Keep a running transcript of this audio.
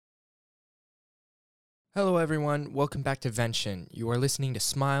Hello everyone, welcome back to Vention. You are listening to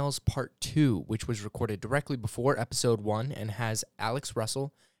Smiles Part 2, which was recorded directly before Episode 1 and has Alex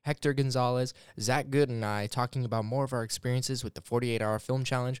Russell, Hector Gonzalez, Zach Good, and I talking about more of our experiences with the 48-hour film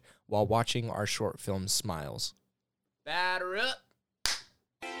challenge while watching our short film Smiles. Batter up!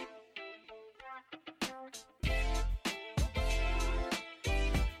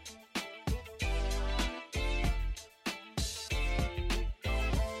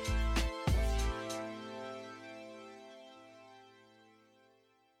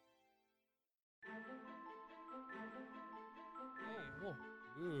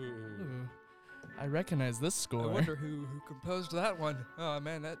 Ooh. I recognize this score. I wonder who composed that one. Oh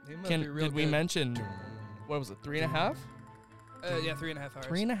man, he must be real Did we good. mention, what was it, 3.5? Yeah, 3.5 hours.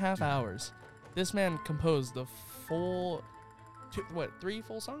 3.5 hours. This man composed the full, three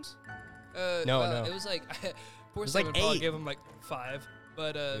full songs? No. It was like, poor was like Simon Paul 8. gave him like 5,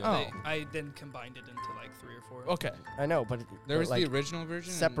 but I then combined it into like 3 or 4. Okay. I know, but There was like the original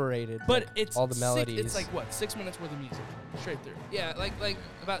version. separated. But it's all the melodies. It's like, what, 6 minutes worth of music? Straight through. Yeah, like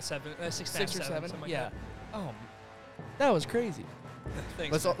about 7, 6 or 7? something like Yeah. that. Oh, that was crazy.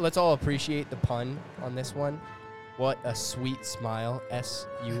 Thanks. Let's all appreciate the pun on this one. What a sweet smile.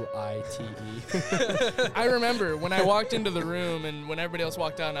 S-U-I-T-E. I remember when I walked into the room and when everybody else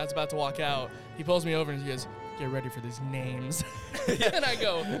walked out and I was about to walk out, he pulls me over and he goes, "Get ready for these names." And I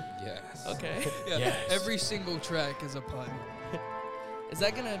go, Yes. okay. Yeah, Yes. every single track is a pun. Is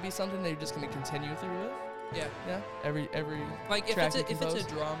that going to be something that you're just going to continue through with? Yeah. Yeah? Every Like if track it's you a compose?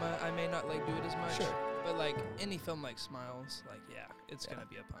 drama, I may not like do it as much. Sure. But like any film like Smiles, like it's gonna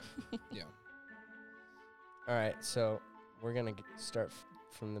be a pun. Yeah. All right, so we're going to start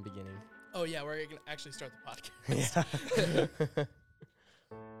from the beginning. Oh, yeah, we're going to actually start the podcast. Yeah.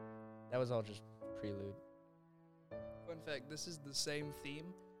 That was all just prelude. Fun fact: this is the same theme.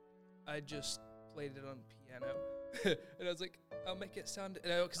 I just played it on piano, and I was like, "I'll make it sound,"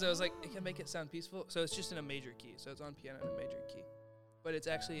 because I was like, "It can make it sound peaceful." So it's just in a major key. So it's on piano in a major key. But it's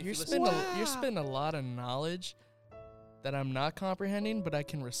actually if You're you listen. you're spending a lot of knowledge that I'm not comprehending, but I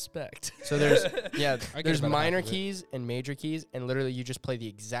can respect. So there's I get there's about minor half of it. keys and major keys, and literally you just play the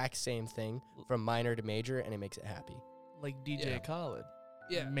exact same thing from minor to major, and it makes it happy. Like DJ Yeah. Khaled.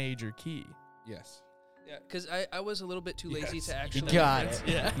 Yeah, Major key. Yes. yeah, because I was a little bit too lazy Yes. to You actually. got it.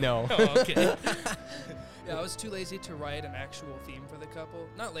 Yeah. No. Oh, okay. Yeah, I was too lazy to write an actual theme for the couple.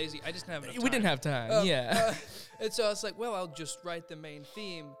 Not lazy, I just didn't have enough time. We didn't have time. Um, yeah. And so I was like, well, I'll just write the main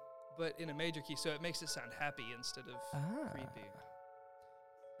theme, but in a major key, so it makes it sound happy instead of creepy.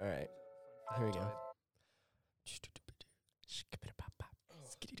 All right. Here we go.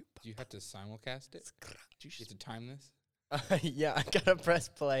 Do you have to simulcast it? Do you have to time this? Yeah, I gotta press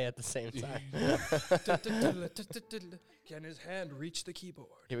play at the same time. Can his hand reach the keyboard?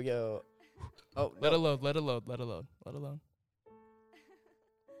 Here we go. Oh, Let it no. load, let it load, let it load, let it load.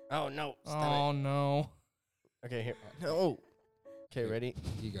 Oh, no. Stop Oh, no. it. Okay, here. No. Okay, ready?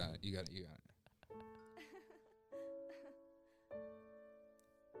 You got it. You got it. You got it.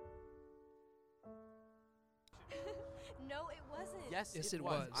 No, it wasn't. Yes, Yes, it it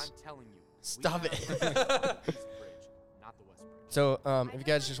was. was. I'm telling you. Stop it. East Bridge, not the West Bridge. So, if you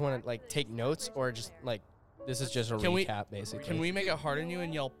guys just want to, like, take notes or just, like, this is just a Can we- recap, basically. Can we make it hard on you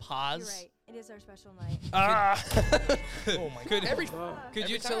and yell You're pause? right. It is our special night. Ah! Oh, my Could God. could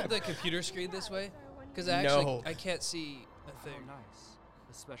you every tilt time. the computer screen this way? Because No. I can't see a So thing. nice.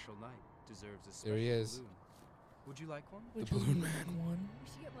 A special night deserves a special There he is. balloon. Would you like one? Would The you balloon like man. one? We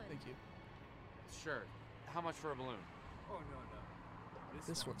should get one. Thank you. Sure. How much for a balloon? Oh, no.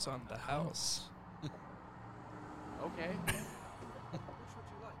 This one's on the house. Okay. Which would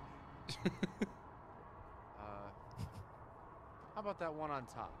you like? How about that one on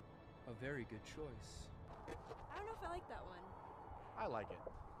top? A very good choice. I don't know if I like that one. I like it.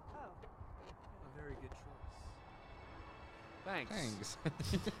 Oh. A very good choice. Thanks. Thanks.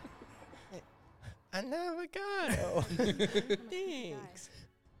 An avocado. Thanks.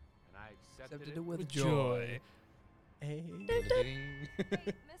 And I accepted Accepted it it with With joy. Hey. Hey, mister?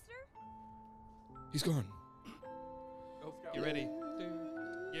 He's gone. Oh, get ready.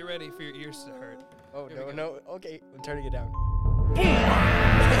 Get ready for your ears to hurt. Oh, Here we no. Okay, I'm turning it down.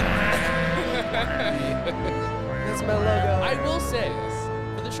 That's my logo. I will say,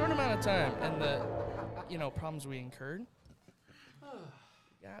 for the short amount of time and the, problems we incurred,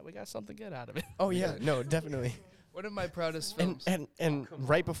 we got something good out of it. Oh, yeah. No, definitely. One of my proudest And films. and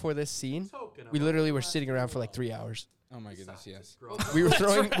right before this scene, we literally were sitting around for like 3 hours. Oh my goodness, yes. We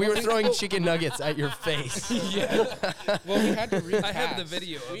were throwing chicken nuggets at your face. Yeah. Well, we had to recast. I have the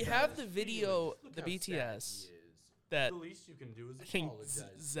video. of We that. have the video, the BTS, that The least you can do is I think apologize.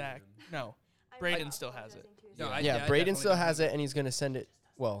 Zach, no, Braden still has it. No, Yeah. I Yeah, Braden definitely still don't has have it, and he's gonna send it.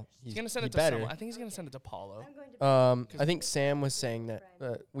 Well, He's gonna send he it to better. someone. I think he's gonna send it to Paulo. I'm going to I think Sam was saying that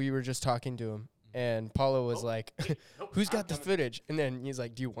we were just talking to him, and Paulo was like, "Who's got the footage?" And then he's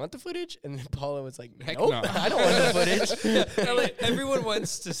like, "Do you want the footage?" And then Paulo was like, Heck "Nope, no. I don't want the footage." Everyone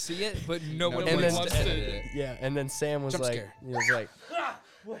wants to see it, but no one And then- wants to edit it. Yeah, and then Sam was Jump like, scare. he was like,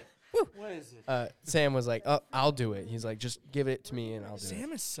 What is it? Sam was like, "Oh, I'll do it." He's like, "Just give it to me, and I'll do it."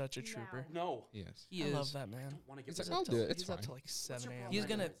 Sam is such a trooper. No. Yes. He I is. love that man. Want to get He's like, rid I'll of do it. It's He's up fine. till like 7 a.m. He's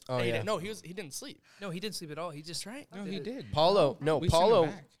gonna. Oh Ate yeah, it. No, he didn't sleep. No, he didn't sleep at all. He just Right. No, he did. Paulo. No, We sent him Paulo.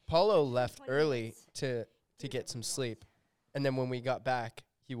 back. Paulo left early to get some sleep, and then when we got back,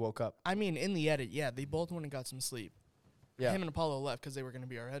 he woke up. I mean, in the edit, yeah, they both went and got some sleep. Yeah, Him and Apollo left because they were going to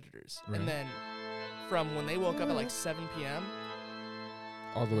be our editors. Right. And then from when they woke up at like 7 p.m.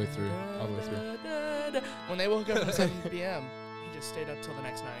 All the way through. All the way through. When they woke up at 7 p.m., he just stayed up till the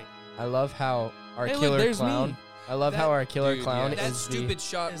next night. I love how our Hey, look, killer there's clown. me. I love That- how our killer Dude, clown yeah. That is stupid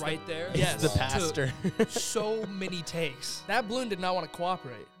shot is the- right there. the, Yes. is the took pastor. so many takes. That balloon did not want to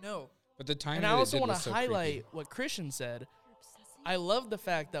cooperate. No. But the time And that I it also did want was to so highlight creepy. what Christian said. I love the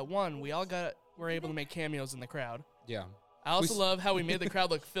fact that, one, we all were able to make cameos in the crowd. Yeah. I also s- love how we made the crowd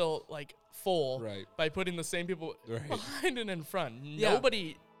look full Right. by putting the same people Right. behind and in front. Yeah.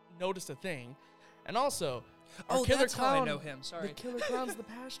 Nobody noticed a thing. And also, our Oh, killer that's how I clown, know him. the Sorry. killer clown's the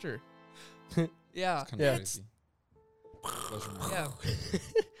pastor. Yeah. It's kind Yeah. of crazy. Close your mouth. Yeah.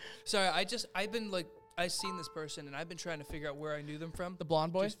 Sorry. I've been like, I've seen this person, and I've been trying to figure out where I knew them from. The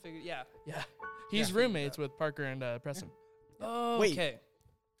blonde boy? Just figure, yeah. Yeah. He's Yeah. roommates with Parker and Preston. Oh, Wait. okay.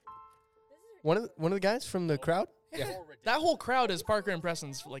 one of the guys from the crowd. Yeah. That whole crowd is Parker and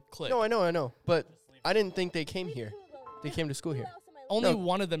Preston's like clique. No, I know, but I didn't think they came here. They came to school here. Only No.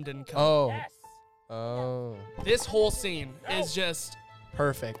 one of them didn't come. Oh, oh, This whole scene is just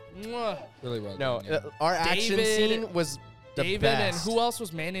perfect. mwah. Really well No, done. Yeah. our action David- scene was the David best. and who else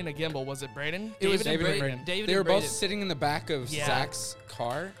was manning a gimbal? Was it Braden? It was David and Braden. David They and were both Braden. sitting in the back of Yeah. Zach's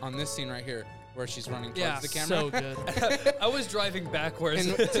car on this scene right here, where she's running towards Yeah, the camera. So good. I was driving backwards.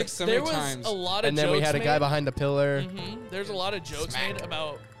 and it took so There many was times. a lot of And then jokes we had a guy made. behind the pillar. There's a lot of jokes Smack. made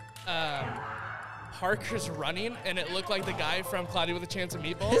about Parker's running, and it looked like the guy from Cloudy with a Chance of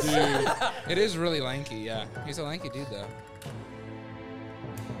Meatballs. Dude, it is really lanky. Yeah, he's a lanky dude though.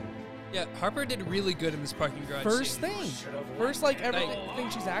 Yeah, Harper did really good in this parking garage. First scene. thing. First, like, everything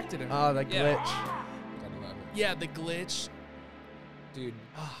she's acted in. Oh, the Yeah. glitch. Gotta love it. Yeah, the glitch. Dude,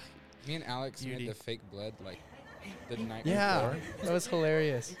 Ah, me and Alex Beauty. made the fake blood like the night Yeah, before. that was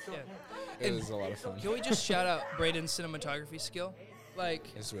hilarious. Yeah. It And was a lot of fun. Can we just shout out Braden's cinematography skill? Like,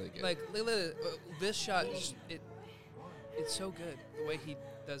 It's really good. this shot, it's so good the way he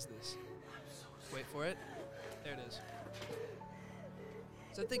does this. Wait for it. There it is.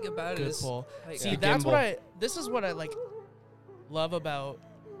 So think about it. good is, pull. like, See, Yeah. that's what Gimbal. this is what I like love about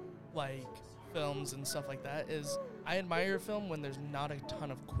like films and stuff like that is I admire a film when there's not a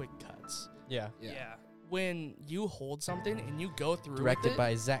ton of quick cuts. Yeah. yeah. When you hold something and you go through Directed with it,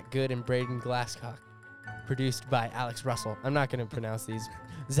 by Zach Good and Braden Glasscock. Produced by Alex Russell. I'm not going to pronounce these.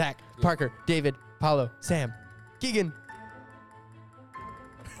 Zach, Parker, David, Paulo, Sam, Keegan.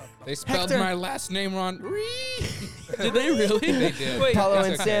 They spelled Hector. my last name wrong. Did they really? They did. Wait, Paulo It's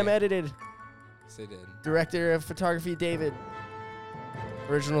and okay. Sam edited. Yes, they did. Director of photography, David.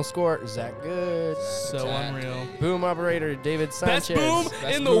 Original score, Zach Good. So Zach. unreal. Boom operator, David Sanchez. Best boom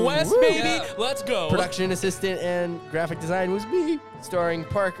Best in the boom. West, Woo. baby. Yeah. Let's go. Production assistant and graphic design was me. Starring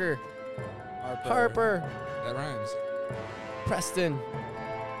Parker, Harper, That rhymes. Preston,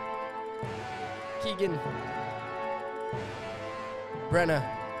 Keegan,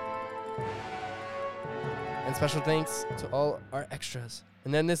 Brenna. And special thanks to all our extras.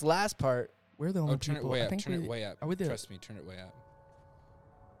 And then this last part, We're the only Oh, turn it people. way I up. think Turn we, it way up. Are we the Trust me, turn it way up.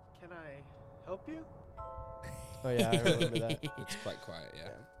 Can I help you? oh yeah, I remember that. It's quite quiet, yeah.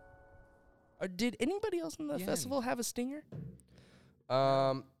 Or did anybody else in the Yeah. festival have a stinger?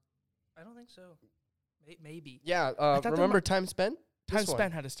 Um, I don't think so. Maybe. yeah, thought there remember might- Time Spent? Time This one.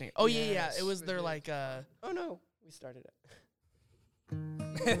 Spent had a stinger. Oh yeah, yeah. Yes, It was we their did. like Oh no, we started it.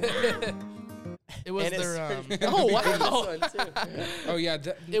 it was And it's their pretty- oh This wow. one, too. Oh yeah,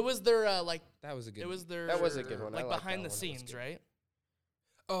 It was their like that was a good. it was their That was a good one. I like like behind that the one. That was scenes, good. right?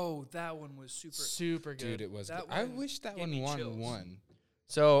 Oh, that one was super. Super good. Dude, it was. That Good. I one wish that gave one me won chills. one.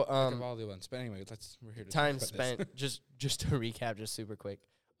 So, Like of all the ones, but anyway, we're here to time talk about spent. just to recap, just super quick.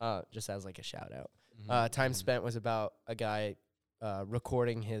 Just as like a shout out. this. Time spent was about a guy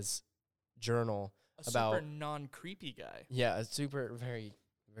recording his journal. A about- super non-creepy guy. Yeah, a super very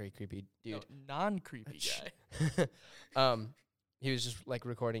creepy dude. No, non-creepy guy. He was just like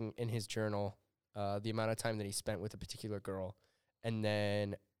recording in his journal the amount of time that he spent with a particular girl, and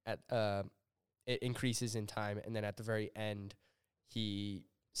then at it increases in time, and then at the very end, he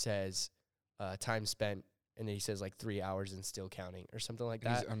says time spent, and then he says like 3 hours and still counting or something like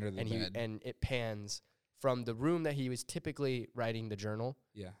And that. he's under the and bed. and it pans from the room that he was typically writing the journal,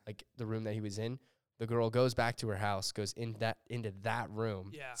 Yeah. like the room that he was in. The girl goes back to her house, goes into that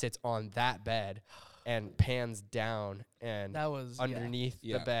room, Yeah. sits on that bed, and pans down, and That was underneath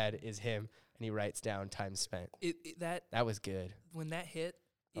Yeah. the bed is him, and he writes down time spent. That That was good. when that hit,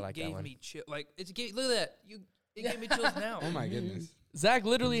 I it like that gave one. me chill. Like look at that. It gave me chills now. Oh my goodness. Zach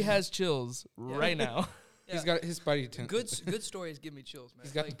literally has chills right now. Yeah. He's got his buddy. good stories give me chills, man.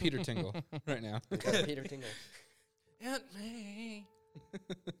 He's got the Like, Peter tingle right now. Peter Tingle. Aunt May.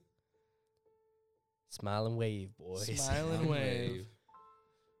 Smile and wave, boys. Smile and wave.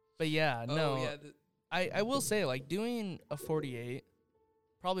 But yeah, Oh no. yeah. I will say, like, doing a 48,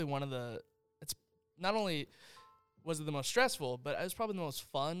 probably one of the, it's not only was it the most stressful, but it was probably the most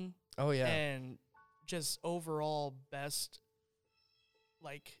fun Oh yeah. and just overall best,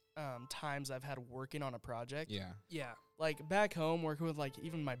 like, times I've had working on a project. Yeah. Yeah. Like, back home, working with, like,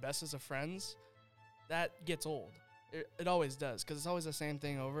 even my bestest of friends, that gets old. It always does, because it's always the same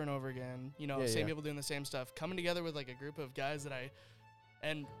thing over and over again. You know, Yeah, same yeah. people doing the same stuff. Coming together with, like, a group of guys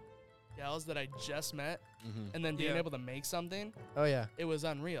and gals that I just met, Mm-hmm. and then being Yeah. able to make something, Oh yeah. it was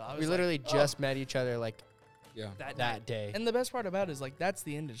unreal. I was We like, literally "Oh." just met each other like Yeah. that day. And the best part about it is, like, that's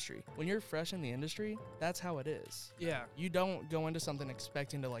the industry. When you're fresh in the industry, that's how it is. Yeah. You don't go into something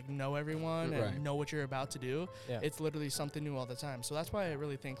expecting to, like, know everyone Right. and know what you're about to do. Yeah. It's literally something new all the time. So that's why I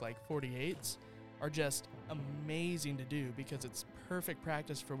really think, like, 48s are just amazing to do, because it's perfect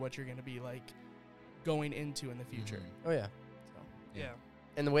practice for what you're going to be, like, going into in the future. Mhm. Oh yeah. So, Yeah.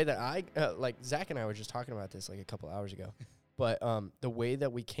 And the way that I like Zach and I were just talking about this like a couple hours ago, but the way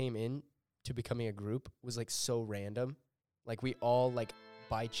that we came in to becoming a group was like so random. Like we all like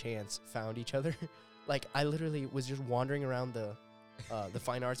by chance found each other. Like I literally was just wandering around the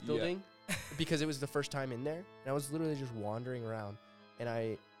fine arts Yeah. building because it was the first time in there, and I was literally just wandering around, and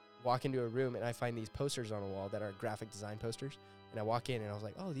I walk into a room and I find these posters on a wall that are graphic design posters, and I walk in and I was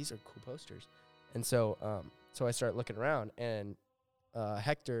like, oh, these are cool posters. And so so I start looking around, and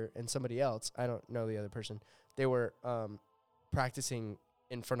Hector and somebody else, I don't know the other person, they were practicing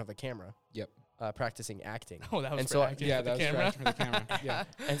in front of a camera. Yep. Practicing acting. Oh, that was And for so acting Yeah, for the that was camera. right for the camera. Yeah.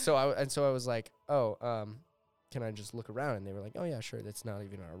 And so I was like, oh, can I just look around? And they were like, oh yeah, sure. That's not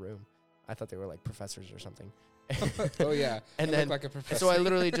even our room. I thought they were like professors or something. Oh yeah. And He then looked like a professor. so I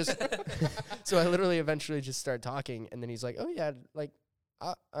literally just so I literally eventually just started talking, and then he's like, oh yeah, like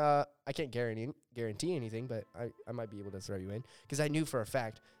I can't guarantee anything, but I might be able to throw you in, because I knew for a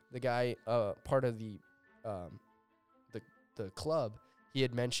fact the guy part of the club, he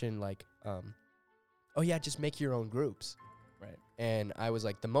had mentioned like oh yeah, just make your own groups. Right. And I was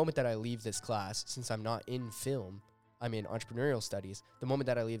like, the moment that I leave this class, since I'm not in film, I'm in entrepreneurial studies, the moment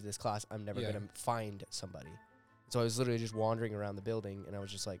that I leave this class, I'm never Yeah. going to find somebody. So I was literally just wandering around the building, and I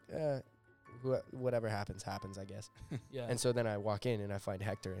was just like, whatever happens, I guess. Yeah. And so then I walk in and I find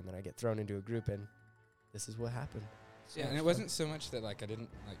Hector, and then I get thrown into a group, and this is what happened. Yeah, and it wasn't so much that like I didn't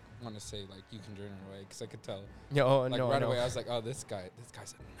like want to say like you can join our way, because I could tell No, like no, right no. away I was like, oh, this guy's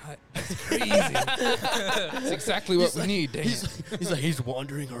a nut. That's crazy. That's exactly what we need. Dang it. He's like, he's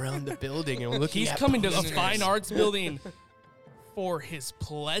wandering around the building and looking He's at coming to the posters. fine arts building for his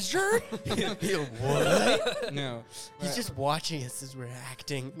pleasure. What? No, He's but just watching us as we're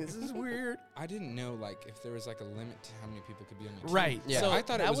acting. This is weird. I didn't know like if there was like a limit to how many people could be on the team. Right. Yeah. So I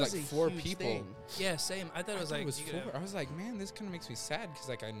thought it that was a like 4 huge people. thing. Yeah. Same. I thought it was I thought like it was you 4. could- I was like, man, this kind of makes me sad, because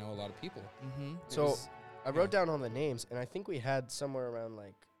like I know a lot of people. Mm-hmm. It So was- I wrote down all the names, and I think we had somewhere around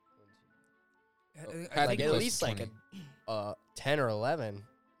like I Had think to like be at close to least like 20. a 10 or 11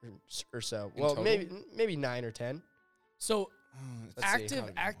 or so. In Well, total? maybe 9 or 10. So Let's see.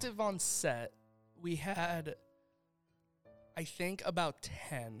 active on set, we had, I think, about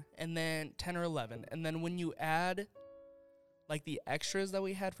 10, and then 10 or 11. And then when you add like the extras that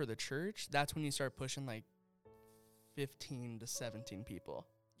we had for the church, that's when you start pushing like 15 to 17 people.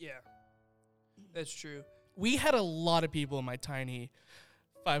 yeah. That's true. We had a lot of people in my tiny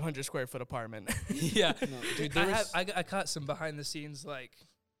 500 square foot apartment. Yeah. No, dude, I, there have, was, I caught some behind the scenes like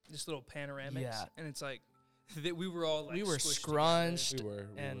just little panoramics, Yeah. and it's like that we were all like We were squished scrunched. together.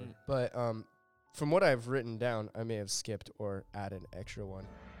 we were. and But from what I've written down, I may have skipped or added an extra one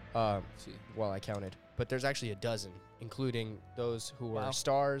See, while I counted. But there's actually a dozen, including those who were Wow.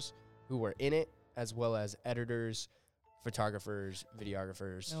 stars, who were in it, as well as editors, photographers,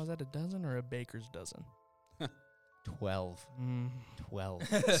 videographers. now, is that a dozen or a baker's dozen? 12. 12.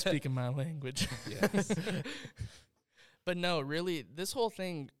 Speaking my language. Yes. But no, really, this whole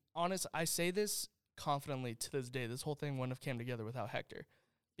thing, I say this confidently to this day, this whole thing wouldn't have came together without Hector.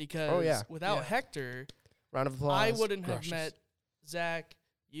 Because without Yeah. Hector, Round of applause. I wouldn't have Gracias. met Zach,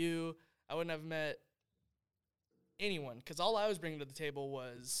 you. I wouldn't have met anyone. Because all I was bringing to the table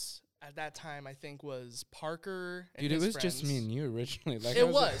was, at that time, I think, was Parker and Dude, it his was just me friends. and you originally. Like It I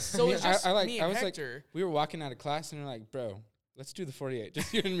was. like- So it was just I me and was like, Hector. we were walking out of class and you're like, bro, let's do the 48.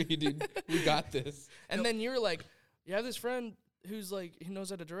 Just you and me, dude. We got this. And then you were like, you have this friend who's like, he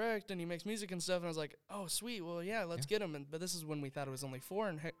knows how to direct and he makes music and stuff. And I was like, oh, sweet. Well, yeah, let's get him. But this is when we thought it was only 4.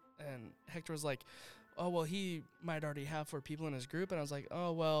 And Hector was like, oh, well, he might already have 4 people in his group. And I was like,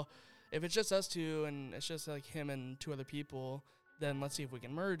 oh, well, if it's just us 2 and it's just like him and 2 other people, then let's see if we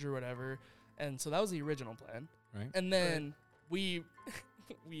can merge or whatever. And so that was the original plan. Right. And then we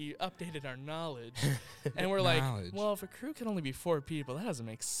updated our knowledge. And we're like, Knowledge. well, if a crew can only be 4 people, that doesn't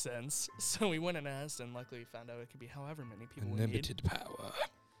make sense. So we went and asked, and luckily we found out it could be however many people we need. Unlimited power.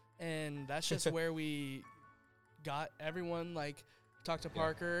 And that's just where we got everyone, like, talked to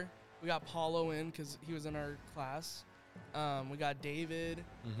Parker. We got Paulo in because he was in our class. We got David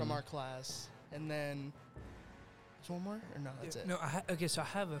from Mhm. our class. And then, there's one more? Or no, that's it. No, okay, so I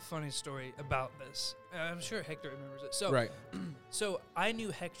have a funny story about this. I'm sure Hector remembers it. So, Right. so I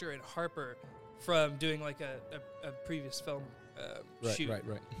knew Hector and Harper from doing like a previous film Right, shoot.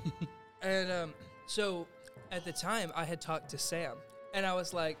 right. And so at the time, I had talked to Sam, and I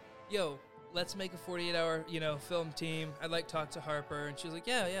was like, yo, let's make a 48-hour, film team. I'd like to talk to Harper. And she was like,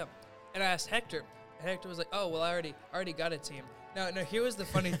 yeah. And I asked Hector, and Hector was like, oh, well, I already got a team. Now, here was the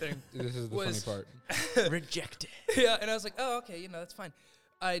funny thing. This is the Was- funny part. Rejected. Yeah, and I was like, oh, okay, that's fine.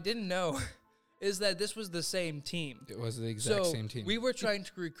 I didn't know is that this was the same team. It was the exact So same team. we were trying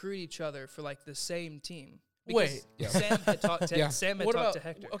to recruit each other for like the same team. Wait. Because Yeah. Sam had talked to Yeah. Sam had What talked about, to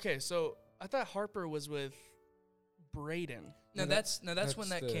Hector. okay, so I thought Harper was with Braden. No, that's when that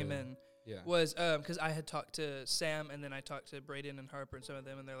that's came the- in. yeah. Was because I had talked to Sam and then I talked to Braden and Harper and some of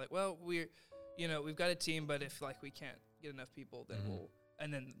them, and they're like, well, we've got a team, but if like we can't get enough people, then Mhm. we'll,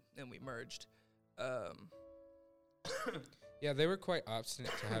 and then we merged. Yeah, they were quite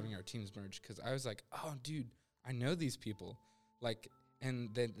obstinate to having our teams merge because I was like, oh, dude, I know these people. Like, and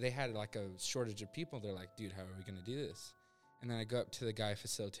then they had like a shortage of people. They're like, dude, how are we going to do this? And then I go up to the guy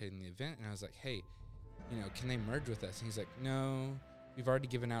facilitating the event and I was like, hey, can they merge with us? And he's like, no, we've already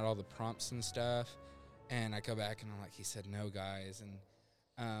given out all the prompts and stuff. And I go back and I'm like, he said, no, guys.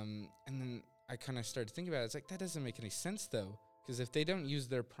 And then I kind of started thinking about it. It's like, that doesn't make any sense though. Because if they don't use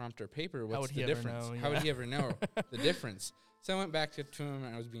their prompt or paper, what's would the he ever difference? know? How would Yeah. he ever know the difference? So I went back to him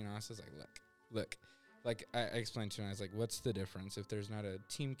and I was being honest. I was like, look. Like I explained to him, I was like, what's the difference? If there's not a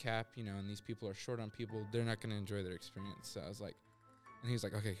team cap, and these people are short on people, they're not going to enjoy their experience. So I was like, and he was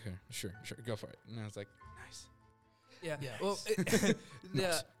like, okay, sure, go for it. And I was like, nice. Yeah. Yeah. Well,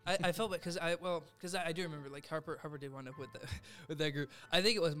 yeah. I felt bad because I do remember like Harper did wind up with that group. I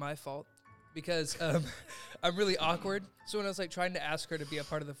think it was my fault because I'm really awkward. So when I was like trying to ask her to be a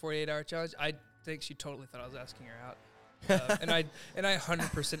part of the 48-hour challenge, I think she totally thought I was asking her out. And I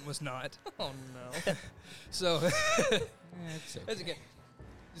 100% was not. Oh, no. So It's okay. it's okay.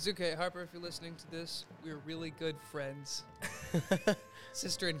 It's okay, Harper. If you're listening to this, we're really good friends.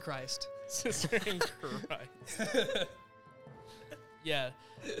 Sister in Christ. Sister in Christ. Yeah,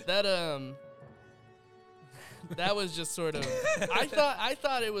 that was just sort of. I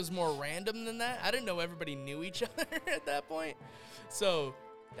thought it was more random than that. I didn't know everybody knew each other at that point. So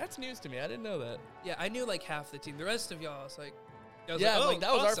that's news to me. I didn't know that. Yeah, I knew like half the team. The rest of y'all, I was like, Yeah, oh,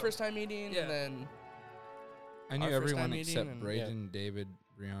 that was our awesome. first time meeting, Yeah. and then I knew our first time everyone meeting except and- Braden, David,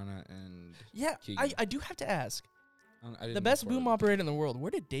 Brianna, and yeah, Keegan. I do have to ask I didn't the best record boom it. operator in the world.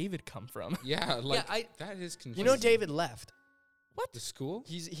 Where did David come from? Yeah, like I- that is confusing. You know, David left. The school?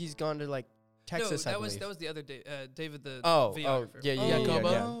 He's gone to like Texas. no, I that was believe. that was the other David the Oh, videographer.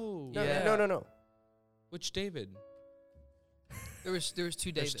 yeah. Oh, No, yeah. no. Which David? There was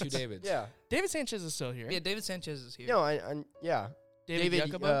 2 There's Davids. 2 Davids. Yeah. David Sanchez is still here. Yeah, David Sanchez is here. No, yeah. David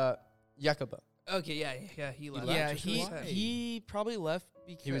Jacobo? Jacobo. Okay, yeah, he left. left? Yeah, Just why? he probably left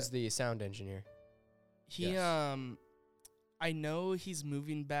because He was the sound engineer. he yes. I know he's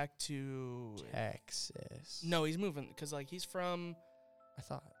moving back to Texas. No, he's moving because like he's from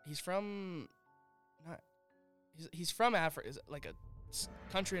Africa, like a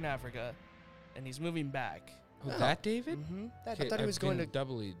country in Africa, and he's moving back. Oh, Oh. that David? Mm-hmm. I thought he was going to.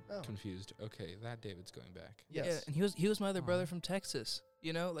 doubly Oh. confused. Okay, that David's going back. Yes. Yeah, and he was my other brother Aw. from Texas.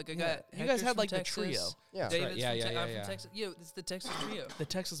 Like a Yeah. guy. You guys Hector's had from like the Texas, trio, Yeah. right. David's Yeah, from yeah, I'm yeah. from Texas. Yeah, it's the Texas trio. the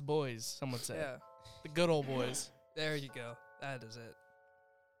Texas boys. Some would say Yeah. the good old boys. There you go. That is it.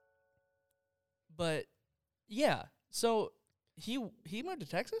 But yeah, so he moved to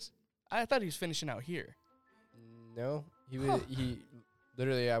Texas? I thought he was finishing out here. No, he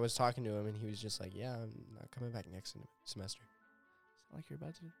literally. I was talking to him, and he was just like, "Yeah, I'm not coming back next semester." Sound like you're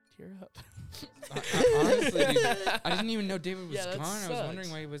about to tear up. Honestly, dude, I didn't even know David was Yeah, that gone. I was sucks.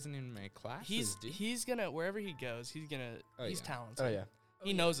 wondering why he wasn't in my classes. dude. He's gonna wherever he goes, he's Oh, he's yeah. talented. Oh yeah,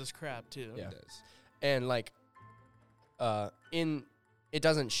 He knows his crap too. Yeah. He does. and like, it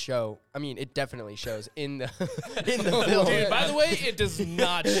doesn't show. I mean, it definitely shows in the in the film. Dude, by the way, it does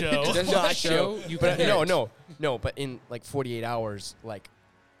not show. It does not show. You But can hear it. no. But in like 48 hours, like,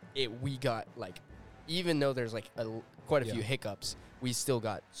 we got like, even though there's like quite a few Yeah. hiccups, we still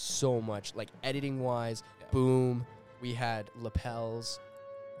got so much like editing wise. Yeah. Boom. We had lapel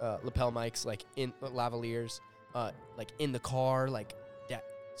mics like in lavaliers, like in the car, like that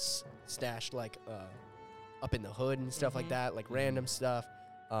stashed like up in the hood and stuff like Mhm. that, like random stuff.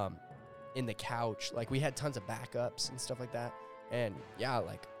 In the couch, like we had tons of backups and stuff like that. And yeah,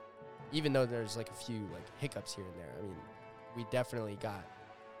 like even though there's like a few like hiccups here and there, I mean, we definitely got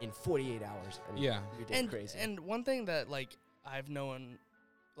in 48 hours. I mean, Yeah. we did And crazy. and one thing that like I've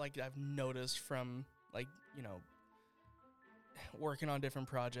noticed from like, you know, working on different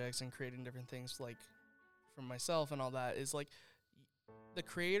projects and creating different things like from myself and all that is like the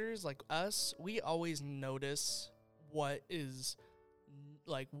creators like us, we always notice what is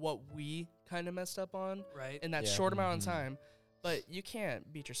like what we kind of messed up on Right. in that Yeah. short amount of Mhm. time. But you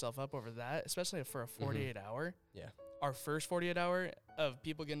can't beat yourself up over that, especially for a 48 hour. Yeah. Our first 48 hour of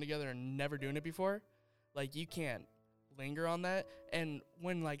people getting together and never doing it before, like you can't linger on that. And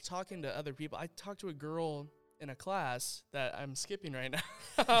when like talking to other people, I talked to a girl in a class that I'm skipping right now.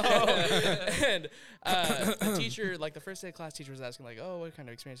 And the teacher, like the first day of class, teacher was asking like, "Oh, what kind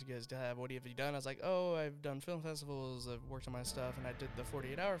of experience you guys have? What have you done?" I was like, "Oh, I've done film festivals. I've worked on my stuff, and I did the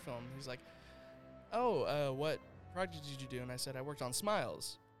 48-hour film." He's like, "Oh, what project did you do?" And I said, "I worked on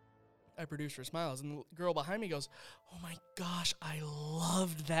Smiles. I produced for Smiles." And the girl behind me goes, "Oh my gosh, I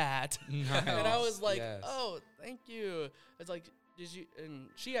loved that." And I was like, Yes. "Oh, thank you." It's like, did you? And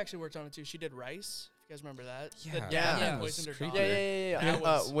she actually worked on it too. She did Rice. If you guys remember that? The Yeah, dad that that was poisoned her creepy. dog. yeah. That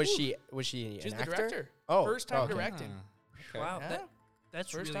was- Was woo. she She's an the actor? director. Oh, First time okay. directing. Okay. Wow. Yeah.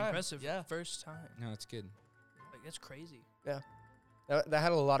 That's First really time, impressive. yeah. First time. No, it's good. Like that's crazy. That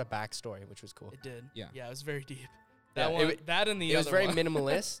had a lot of backstory, which was cool. It did. Yeah. Yeah, it was very deep. Yeah, That it one, wa- that and the It was other very one.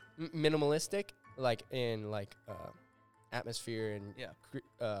 minimalistic, like in like atmosphere and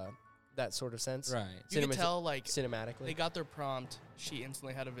Yeah. that sort of sense. Right. You could Cinema- tell like Cinematically. they got their prompt. She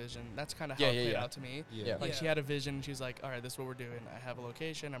instantly had a vision. That's kind of Yeah, how it yeah, played yeah. out to me. Yeah. Yeah. Like Yeah. she had a vision. And she's like, "All right, this is what we're doing. I have a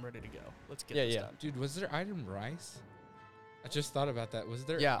location. I'm ready to go. Let's get Yeah, this yeah. done." Dude, was there item rice? I just thought about that. Was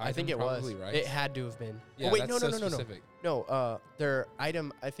there? Yeah, I item think it was. probably rice? It had to have been. Yeah, oh wait, that's no, so no. specific. No, their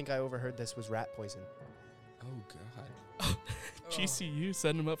item. I think I overheard this was rat poison. Oh god. GCU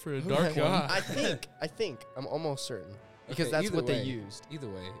setting them up for a Oh dark my one. God. I think. I'm almost certain because Okay, that's either what they way. used. Either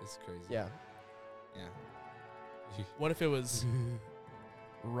way, it's crazy. Yeah. Yeah. What if it was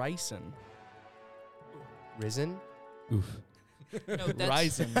ricin? Risen. Oof. No,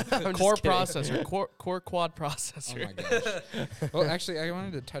 that's Ryzen. I'm just Core kidding. processor. Core quad Oh processor. my gosh. Well, actually, I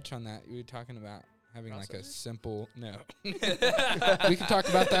wanted to touch on that. You were talking about having like a Processor? simple. No. We can talk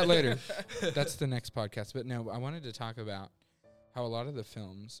about that later. That's the next podcast. But no, I wanted to talk about how a lot of the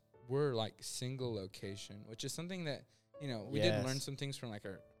films were like single location, which is something that, you know, we did learn Yes. some things from like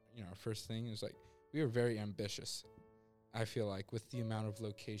our first thing. It was like we were very ambitious. I feel like with the amount of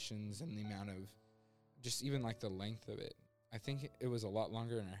locations and the amount of just even like the length of it. I think it was a lot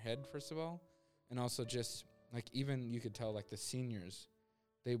longer in our head, first of all. And also just like even you could tell like the seniors,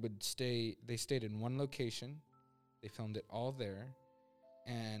 they stayed in one location. They filmed it all there.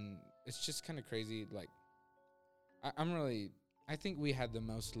 And it's just kind of crazy. Like I think we had the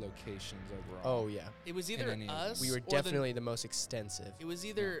most locations overall. Oh yeah. It was In either any of them. us. We were or definitely the most extensive. It was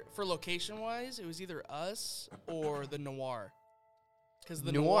either for location wise. It was either us or the Noir. Because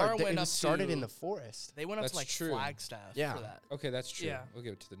the Noir th- went it up started to, in the forest. They went up That's to like true. Flagstaff Yeah. for that. Okay, that's true. Yeah. We'll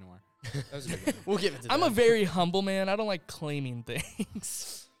give it to the Noir. That was a good one. We'll give it to I'm a them. very humble man. I don't like claiming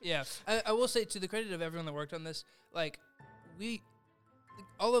things. Yeah, I will say to the credit of everyone that worked on this, like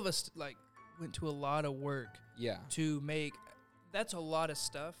all of us like went to a lot of work Yeah. to make. That's a lot of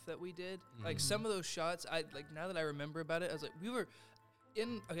stuff that we did. Like Mhm. some of those shots, I like now that I remember about it, I was like, we were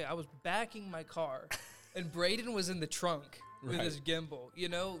in. Okay, I was backing my car, and Braden was in the trunk with Right. his gimbal. You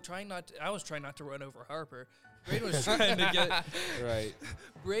know, I was trying not to run over Harper. Braden was trying to get. Right.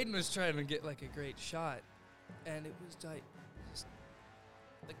 Braden was trying to get like a great shot, and it was like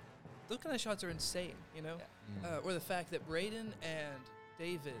those kind of shots are insane, you know. Or the fact that Braden and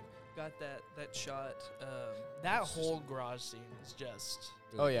David got that shot. That it's just- whole garage scene is just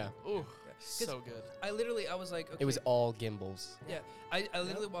Oh yeah, ooh, 'Cause so good. I was like, okay. it was all gimbals. I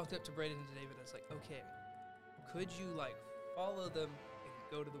literally walked up to Braden and to David. I was like, okay, could you like follow them and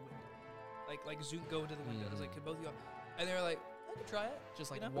go to the window, like zoom, go to the window? I was like, could both of y'all? And they were like, I could try it.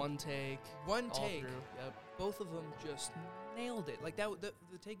 Just like you know? one take, One all take. through. Yep. Both of them just nailed it. Like that. The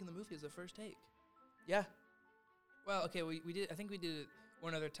take in the movie is the first take. Yeah. Well, okay, we did. I think we did it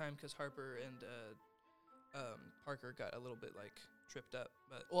one other time because Harper and Parker got a little bit like tripped up.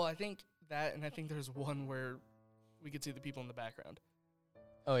 But Well, I think that, and I think there's one where we could see the people in the background.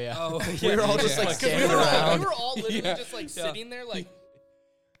 Oh yeah, Oh, we were all yeah. just like 'Cause standing we were all, around. we were all literally Yeah. just like Yeah. sitting there, like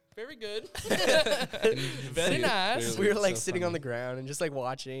very good, Very very nice. We were like sitting on the ground and just like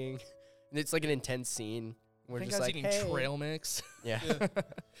watching. And it's like an intense scene. I We're think just I was like, eating hey. trail mix. Yeah.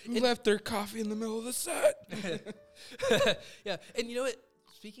 Who left their coffee in the middle of the set? yeah, and you know what?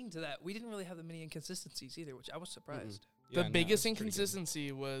 Speaking to that, we didn't really have that many inconsistencies either, which I was surprised. The biggest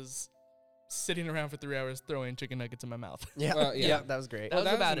inconsistency was sitting around for 3 hours throwing chicken nuggets in my mouth. Yeah. Well, yeah. yeah, that was great. That Well,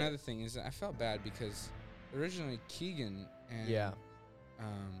 was that about was it. another thing is that I felt bad because originally Keegan and Yeah.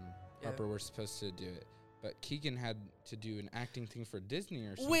 Harper were supposed to do it, but Keegan had to do an acting thing for Disney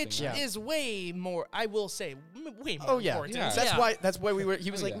or something. Which Yeah. is way more, I will say, way more Oh yeah, important. Yeah. That's why we were. He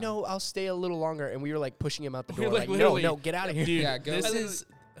was Oh, like, yeah. "No, I'll stay a little longer," and we were like pushing him out the We were door. like, Like, no, literally, get out of here. Dude, Yeah, go. this I is,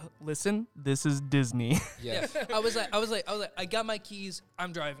 listen, this is Disney. Yes. I was like, I got my keys.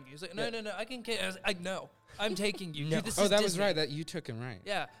 I'm driving you. He's like, no, I can. I was like, no, I'm taking you. No. Dude, this Oh, is that was Disney. right. That you took him right.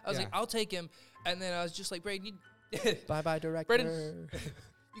 Yeah, I was Yeah. like, I'll take him, and then I was just like, Braden, you, Bye bye, director. Braden.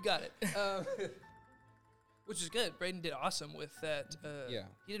 you got it. Which is good. Braden did awesome with that. Yeah.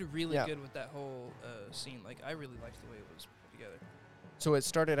 He did really Yeah. good with that whole scene. Like, I really liked the way it was put together. So it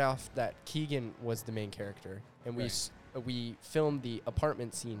started off that Keegan was the main character, and Right. we filmed the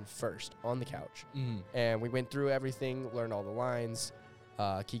apartment scene first on the couch, Mm. and we went through everything, learned all the lines,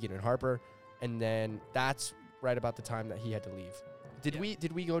 Keegan and Harper, and then that's right about the time that he had to leave. Did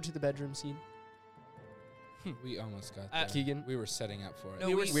Yeah. we go to the bedroom scene, We almost got Uh, there. Keegan? We were setting up for it. No,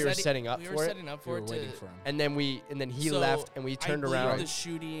 we we were setting up we for were it. setting up we for were it to, waiting for him. And then he So, left, and we turned I believe around. the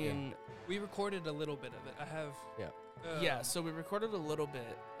shooting. We recorded a little bit of it. I have. Yeah. Yeah, so we recorded a little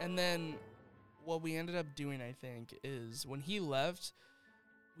bit, and then what we ended up doing, I think, is when he left,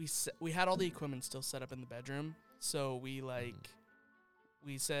 we had all the equipment still set up in the bedroom. So we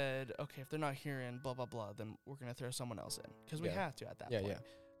said, okay, if they're not hearing blah blah blah, then we're gonna throw someone else in because we Yeah. have to at that Yeah, point yeah.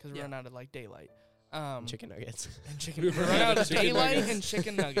 because we Yeah. run out of like daylight. Chicken nuggets. And chicken. We run out of Chicken daylight nuggets. and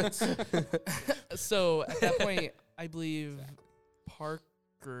chicken nuggets. So at that point, I believe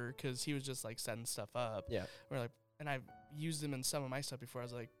Parker, because he was just like setting stuff up. Yeah. We're like, and I've used him in some of my stuff before. I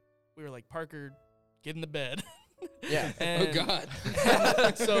was like, we were like, Parker, get in the bed. Yeah. Oh And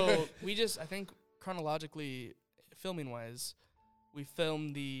God. so we just, I think chronologically, filming wise, we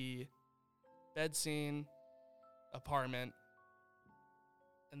filmed the bed scene, apartment,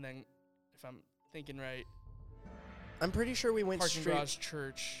 and then, if I'm thinking right, I'm pretty sure we went parking straight garage,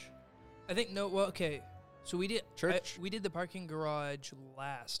 church. I think no. Well, okay. So we did church. we did the parking garage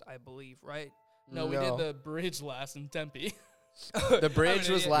last, I believe, right? No, we did the bridge last in Tempe. The bridge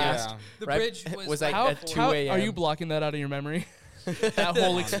was last. Yeah. The right? bridge It was, was like like at before. 2 How a.m. are you blocking that out of your memory? That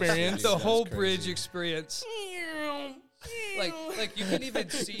whole Honestly, experience. the That's whole crazy. bridge experience. Like you can even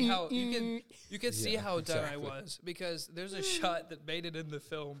see how you can see Yeah, how done I exactly. was because there's a shot that made it in the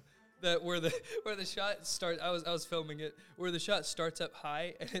film that where the shot starts. I was filming it where the shot starts up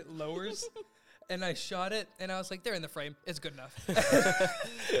high and it lowers. And I shot it, and I was like, "They're in the frame. It's good enough."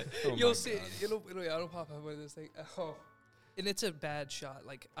 Oh You'll my see. God. It'll pop up with this thing. Oh, and it's a bad shot.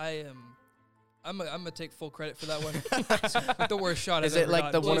 Like I'm gonna take full credit for that one. It's the worst shot. Is I've it ever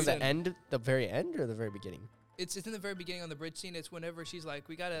like the gotten. one of the Listen. end, the very end, or the very beginning? It's in the very beginning on the bridge scene. It's whenever she's like,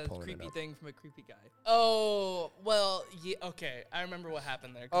 "We got a Pulling it creepy up. thing from a creepy guy." Oh, well, yeah, okay. I remember what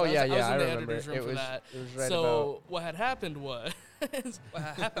happened there. 'cause Oh I was, yeah, I was yeah, in I the remember. editor's room It for was that. it was right So what had happened was What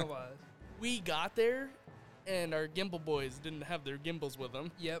happened was, we got there, and our gimbal boys didn't have their gimbals with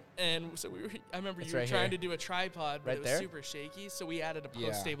them. yep, And so we were, I remember It's you were right trying here. to do a tripod, but Right it was there? super shaky, so we added a Yeah,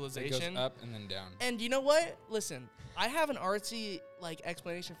 post it stabilization. goes up and then down. And you know what? Listen, I have an artsy like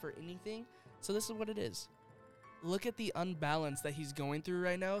explanation for anything. So this is what it is. Look at the unbalance that he's going through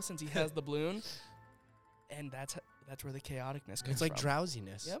right now since he has the balloon, and that's where the chaoticness comes It's like from.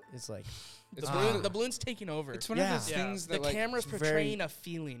 drowsiness. Yep. It's like It's The, one balloon, of the balloon's taking over. It's one Yeah. of those Yeah. things The that like camera's it's very- portraying a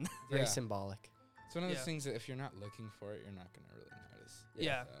feeling. very Yeah. symbolic. It's one of those Yeah. things that if you're not looking for it, you're not gonna really notice.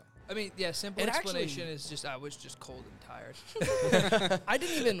 Yeah. So. I mean, yeah, simple It actually- explanation is just I was just cold and tired. I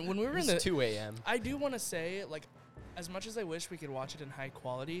didn't even when we were in It's the. 2 a.m. I do want to say, like, as much as I wish we could watch it in high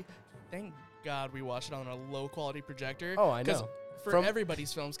quality, thank God we watched it on a low quality projector. Oh, I 'Cause know. For From-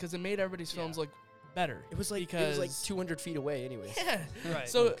 everybody's films, because it made everybody's films look better. It was like because 200 feet away, anyways. yeah. Right.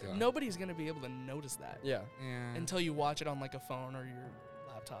 So Oh, God. nobody's gonna be able to notice that Yeah. Yeah. until you watch it on like a phone or your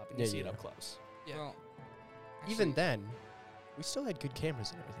laptop and Yeah, you see it yeah. up close. Yeah. Well, Even actually, then, we still had good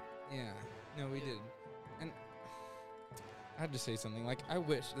cameras and everything. Yeah. No, we Yeah. did. And I had to say something. Like, I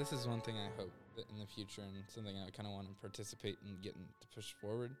wish, this is one thing I hope that in the future and something I kind of want to participate in getting to push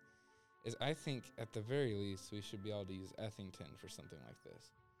forward, is I think at the very least we should be able to use Ethington for something like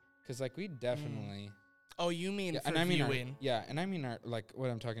this. Because, like, we definitely... Oh, you mean Yeah, for and I mean, our, viewing? yeah, and I mean, our, like, what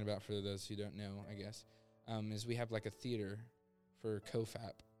I'm talking about for those who don't know, I guess, is we have, like, a theater for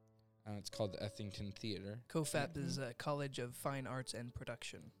COFAP. It's called the Ethington Theater. COFAP is College of Fine Arts and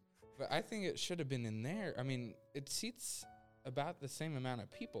Production. But I think it should have been in there. I mean, it seats about the same amount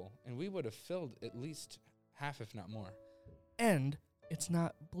of people, and we would have filled at least half, if not more. And it's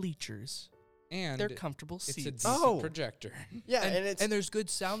not bleachers; And they're comfortable it's a seats. decent Oh. projector. Yeah, and, it's and there's good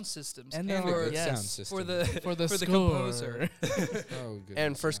sound systems And And a there- good yes, sound system. for the for the for the score. composer. Oh, goodness.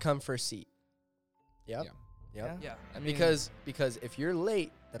 and first yeah. come first seat. Yep. Yeah. Yep. Yeah. I mean, Because if you're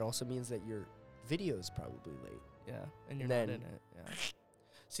late, that also means that your video's probably late. yeah, and you're then- not in it. Yeah.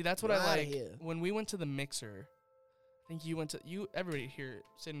 See, that's what Get I outta like. here. When we went to the mixer, I think you went to everybody here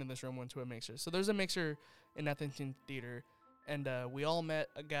sitting in this room went to a mixer. So there's a mixer in Ethington Theater, and we all met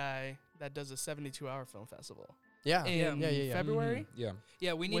a guy that does a 72-hour film festival Yeah. in yeah. February. Yeah.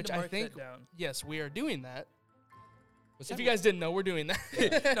 Yeah, we need Which to I mark think- that down. Yes, we are doing that. Was If that you guys didn't know, we're doing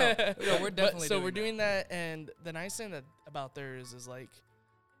that. No, we're But- definitely so doing we're that. doing that, and the nice thing about theirs is like,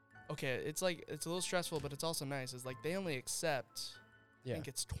 okay, it's like it's a little stressful, but it's also nice. Is like they only accept, Yeah. I think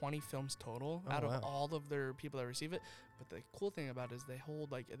it's 20 films total Oh, out of wow. all of their people that receive it. But the cool thing about it is they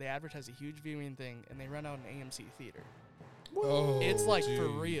hold like they advertise a huge viewing thing, and they run out an AMC theater. Oh, It's like for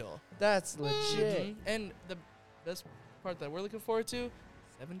dude. real. That's legit. Mhm. And the best part that we're looking forward to,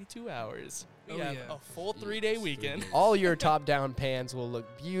 72 hours. We Oh, have yeah. a full 3-day weekend. All your top-down pans will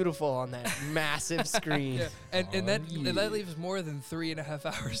look beautiful on that massive screen. Yeah, and Aw, that leaves more than 3.5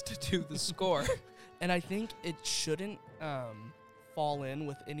 hours to do the score. And I think it shouldn't fall in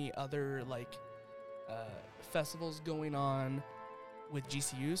with any other like festivals going on with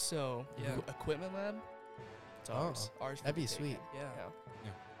GCU. So Yeah. Equipment Lab, it's Oh, ours. Ours for that'd the be taking. sweet.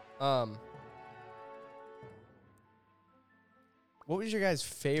 Yeah. What was your guys'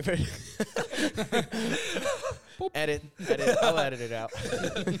 favorite? edit. I'll edit it out.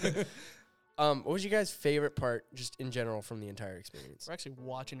 What was your guys' favorite part, just in general, from the entire experience? We're actually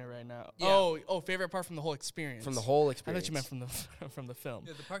watching it right now. Yeah. Oh, favorite part from the whole experience. From the whole I experience. thought you meant from the from the film.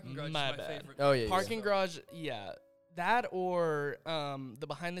 Yeah, the parking garage My is my bad. favorite. Oh yeah. Parking garage, yeah. That or the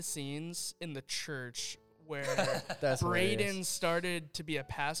behind the scenes in the church where That's Braden hilarious. started to be a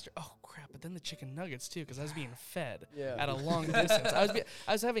pastor. Oh crap! But then the chicken nuggets too, because I was being fed Yeah. at a long distance.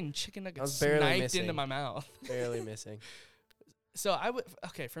 I was having chicken nuggets was barely sniped missing. into my mouth. barely missing. So I would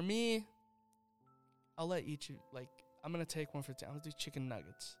for me, I'll let each of like I'm gonna take one for I'm gonna do chicken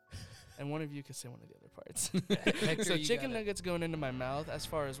nuggets, and one of you can say one of the other parts. Hector, So you chicken got it. nuggets going into my mouth. As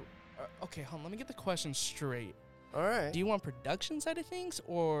far as okay, hold on. Let me get the question straight. All right. Do you want production side of things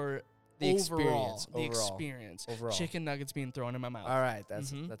or The overall, experience. The Overall. experience. Overall. Chicken nuggets being thrown in my mouth. All right.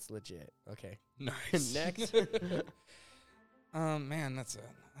 That's Mhm. that's legit. Okay. Nice. Next. Man, that's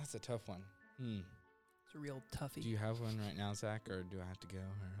a tough one. It's a real toughie. Do you have one right now, Zach, or do I have to go?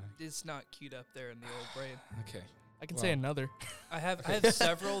 Or It's not queued up there in the old brain. okay. I can say Wow. another. I have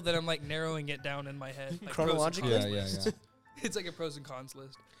several that I'm like narrowing it down in my head. Like pros and Chronologically? cons Yeah, yeah, list. yeah. It's like a pros and cons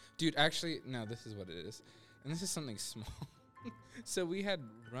list. Dude, actually, no, this is what it is. And this is something small. So we had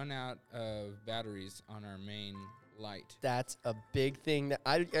run out of batteries on our main light. That's a big thing that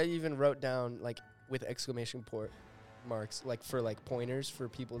I even wrote down like with exclamation marks like for like pointers for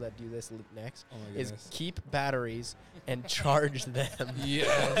people that do this next Oh my is goodness. keep batteries and charge them.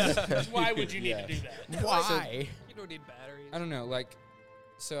 Yes. Why would you need Yeah. to do that? Why? You don't need batteries. I don't know, like,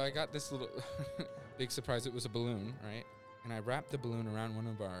 so I got this little big surprise. It was a balloon, right? And I wrapped the balloon around one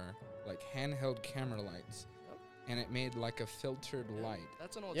of our like handheld camera lights, and it made like a filtered light.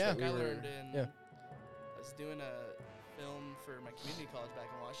 That's an old Yeah. trick I We were- learned in. yeah. I was doing a film for my community college back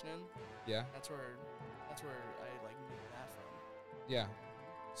in Washington. Yeah, That's where I like knew that from. yeah.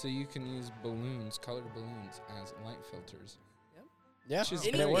 So you can use balloons, colored balloons, as light filters. Yeah, Which is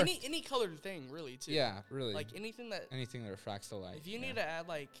and Any, it worked. any colored thing really too. Yeah, really. Like anything that anything that refracts the light. if you yeah. need to add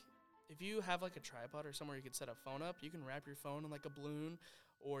like if you have like a tripod or somewhere you could set a phone up, you can wrap your phone in like a balloon,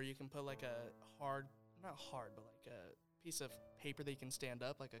 or you can put like a not hard, but like a piece of paper that you can stand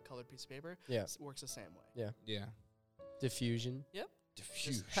up, like a colored piece of paper. Yeah. It works the same way. Yeah. Diffusion.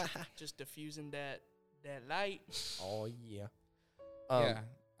 Diffuse. Just diffusing that light. Oh yeah. Yeah.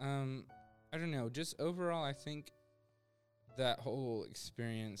 I don't know. Just overall, I think that whole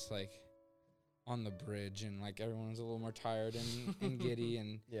experience, like on the bridge, and like everyone was a little more tired and giddy,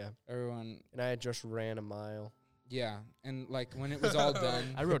 and Yeah. everyone, And I had just ran a mile. yeah, and like when it was all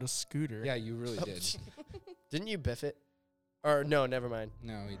done, I rode a scooter. yeah, you really did. Didn't you biff it? Or no, never mind.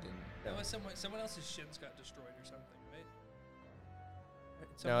 No, he didn't. That was someone else's shins got destroyed or something, right?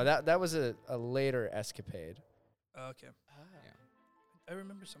 No, that was a later escapade. Oh, okay. Yeah. I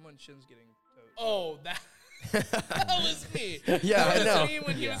remember someone's shins getting toast. Oh, that was me. Yeah, That I was know. me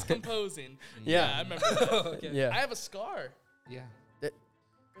when he was Yeah. composing. Yeah. I remember that. Okay. Yeah. I have a scar Yeah. right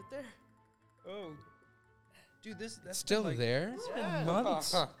there. Oh. Dude, that's been, Still like, there? Yeah.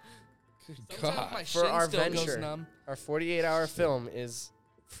 months. Good Sometimes God. my For shin our still goes venture. numb. Our 48-hour film is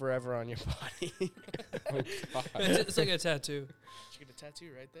forever on your body. Oh, God. It's like a tattoo. You get a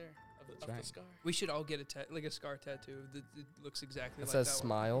tattoo right there of That's the right. scar. We should all get a scar tattoo that looks exactly It like says that one.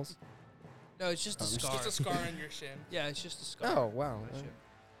 smiles. No, it's just a Just scar. Just a scar on your shin. Yeah, it's just a scar. Oh, wow. on my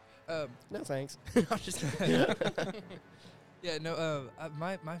shin. No thanks. I'm just Yeah, no.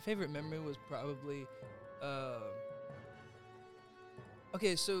 My favorite memory was probably.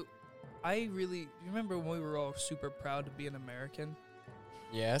 Okay, so I really you remember when we were all super proud to be an American.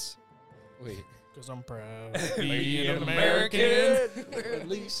 Yes. Wait. Because I'm proud to be an an American. At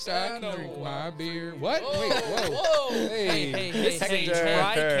least I can drink my beer. What? Whoa, Wait, whoa. whoa. Hey. This is a Hector.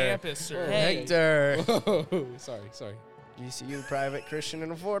 tri-campus, sir. Hey. Hector. Whoa. Sorry. GCU private Christian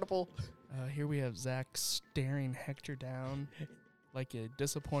and affordable. Here we have Zach staring Hector down like a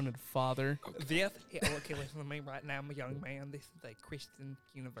disappointed father. Okay, listen to me right now. I'm a young man. This is a Christian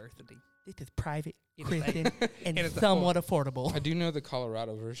university. This is private, Christian, and it's somewhat affordable. I do know the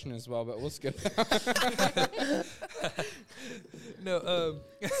Colorado version as well, but we'll skip. No,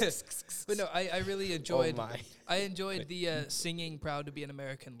 but no, I really enjoyed. Oh my. I enjoyed the singing "Proud to Be an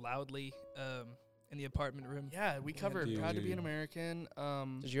American" loudly in the apartment room. Yeah, we covered Proud to Be an Dude. American.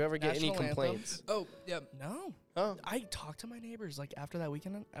 Did you ever get any National anthem. complaints? Oh, yeah. No. Oh. I talked to my neighbors like after that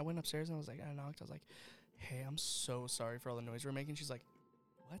weekend. I went upstairs and I knocked. I was like, "Hey, I'm so sorry for all the noise we're making." She's like,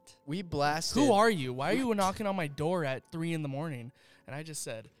 "What? We blasted. Who are you? Why are you knocking on my door at 3 a.m?" And I just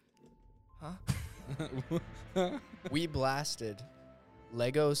said, "Huh?" We blasted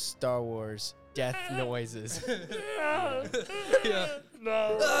Lego Star Wars death noises. Yeah.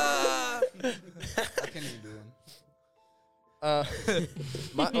 No. I can't even do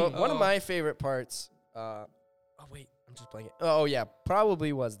one. One of my favorite parts. Oh wait, I'm just playing it. Oh yeah,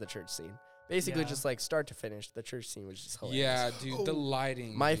 probably was the church scene. Basically, Yeah. just like start to finish, the church scene was just hilarious. Yeah, dude, the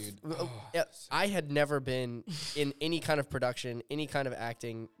lighting. My dude. yeah, I had never been in any kind of production, any kind of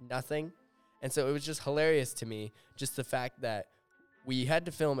acting, nothing. And so it was just hilarious to me, just the fact that we had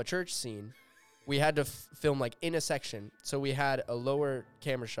to film a church scene. We had to film like in a section. So we had a lower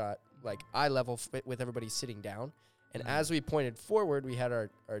camera shot, like eye level with everybody sitting down. And as we pointed forward, we had our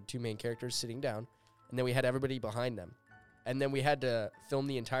two main characters sitting down. And then we had everybody behind them. And then we had to film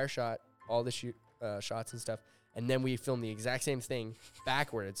the entire shot, all the shots and stuff. And then we filmed the exact same thing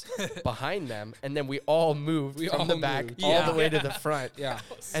backwards behind them. And then we all moved from the back moved. all the Yeah. way to the front. Yeah.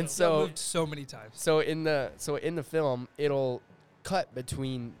 And That so moved so many times. so in the film, it'll cut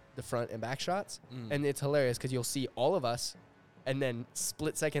between the front and back shots. Mm. And it's hilarious because you'll see all of us. And then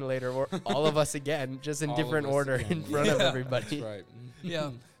split second later, or all of us again, just in All of different us order again. in front of Yeah. everybody. That's right.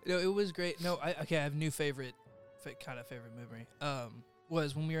 Yeah, no, it was great. No, I have a new favorite memory.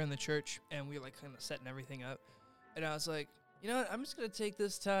 Was when we were in the church and we were like kind of setting everything up, and I was like, you know what, I'm just gonna take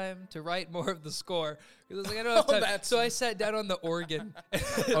this time to write more of the score because I was like, I don't have time. So I sat down on the organ.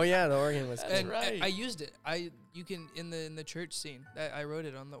 Oh yeah, the organ was That's cool. and right. I used it. You can in the church scene. I wrote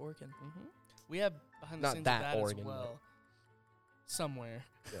it on the organ. We have behind the Not scenes that of that organ, as well. Somewhere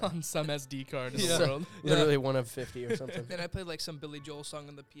Yeah. on some SD card in Yeah. the world. Literally one of 50 or something. Then I played like some Billy Joel song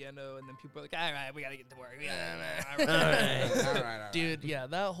on the piano, and then people were like, "All right, we gotta get to work." Alright. All right. Dude, yeah,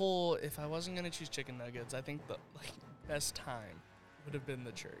 that whole, if I wasn't going to choose chicken nuggets, I think the best time would have been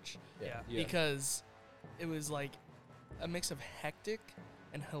the church. Yeah. Yeah. Because it was like a mix of hectic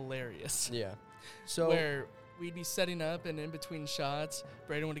and hilarious. Yeah. So Where we'd be setting up, and in between shots,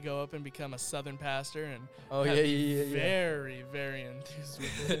 Braden would go up and become a Southern pastor, and oh I'd yeah, be yeah, yeah, very, very enthused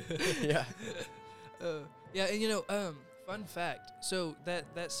with it. yeah. Yeah, and fun fact. So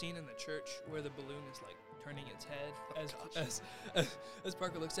that scene in the church where the balloon is like turning its head as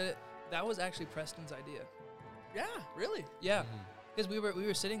Parker looks at it, That was actually Preston's idea. Yeah, really. Yeah. Mhm. Because we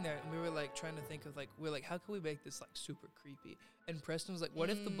were sitting there and we were like trying to think of like we're like how can we make this like super creepy? And Preston was like, what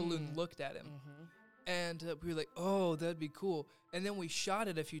if the balloon looked at him? Mm-hmm. And we were like, oh, that'd be cool. And then we shot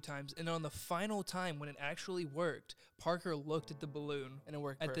it a few times, and on the final time when it actually worked, Parker looked at the balloon And it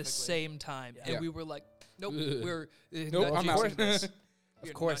worked at perfectly. the same time, Yeah. and Yeah. we were like, nope, Ugh. we're Nope, not I'm out. jinxing this. Of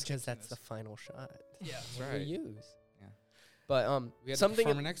We're course, not because jinxing that's the this. final shot. Yeah. That's What right. we use. Yeah. But We had to something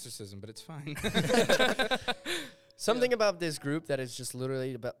perform an exorcism, but it's fine. something about this group that is just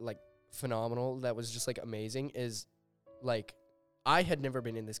literally about like phenomenal. That was just like amazing. Is like I had never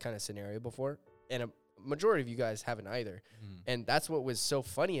been in this kind of scenario before, and a majority of you guys haven't either. Mhm. And that's what was so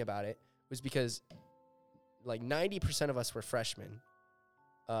funny about it was because like 90% of us were freshmen.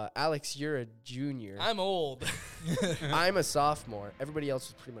 Alex, you're a junior. I'm old. I'm a sophomore. Everybody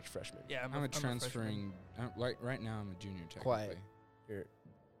else was pretty much freshmen. Yeah, I'm a transferring. Right now, I'm a junior. Technically. Quiet. You're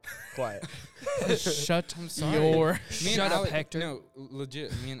quiet. Shut I'm sorry. your. Me and Shut up, Alex- Hector. No,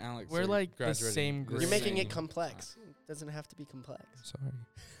 legit. Me and Alex. We're are like the graduating same the grade. You're making same it complex. It doesn't have to be complex. Sorry.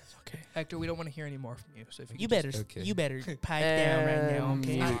 Okay. Hector, we don't want to hear any more from you. So if you, You could better. just- Okay. You better pipe down right now. And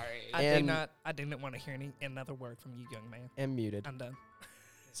Okay. mute. I And- did not. I didn't want to hear another word from you, young man. And muted. I'm done.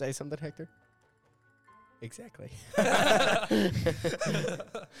 Say something, Hector. Exactly.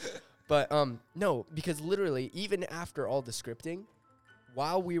 But no, because literally even after all the scripting,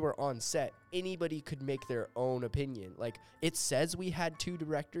 while we were on set, anybody could make their own opinion. Like it says we had 2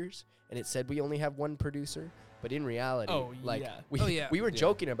 directors and it said we only have 1 producer, but in reality, Oh, like yeah. Oh, yeah. we were Yeah.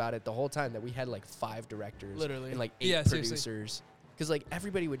 joking about it the whole time that we had like 5 directors Literally. and like 8 Yeah, seriously. producers. Because like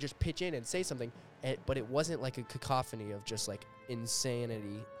everybody would just pitch in and say something, but it wasn't like a cacophony of just like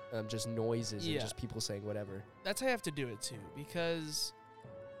insanity, just noises and Yeah. just people saying whatever. That's how you have to do it too, because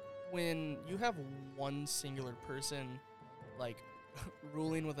when you have one singular person like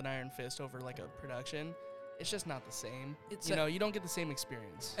ruling with an iron fist over like a production, it's just not the same. It's You a- know, you don't get the same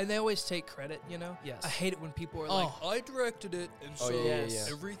experience. and they always take credit, you know. Yes. I hate it when people are Oh. like, I directed it, and Oh, so yeah, yeah, yeah.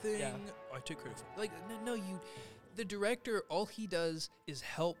 everything Yeah. I take credit for. Like, no, you. The director, all he does is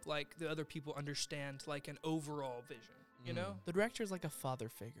help like the other people understand like an overall vision. You know? The director is like a father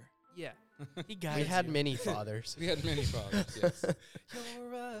figure. Yeah. He guides We had you. many fathers. We had many fathers. Yes.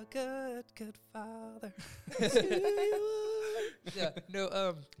 You're a good father. yeah.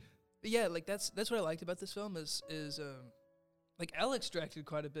 No. Yeah. Like that's what I liked about this film is like Alex directed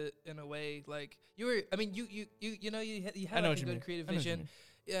quite a bit in a way. Like you were. I mean, you know you I had know like what a you good mean. creative I know what you vision.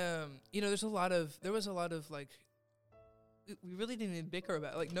 mean. You know, there was a lot of like. We really didn't even bicker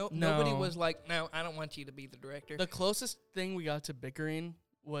about it. Like nobody No. was like, no, I don't want you to be the director. The closest thing we got to bickering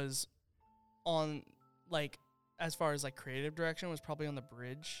was on like as far as like creative direction was probably on the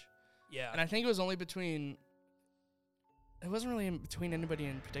bridge. yeah. And I think it was only between. It wasn't really in between anybody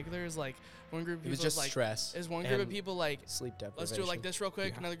in particular. It was like one group of It people was just like. stress. Is one group of and people like, sleep deprivation. let's do it like this real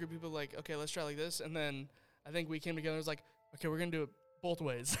quick. Yeah. Another group of people like, okay, let's try it like this. And then I think we came together and was like, okay, we're gonna do it both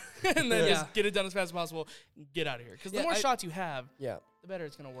ways, and then Yeah. just get it done as fast as possible. And get out of here, because Yeah, the more I- shots you have, Yeah. the better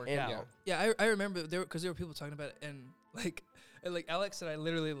it's gonna work And- out. Yeah. Yeah, I remember because there were people talking about it, and like Alex and I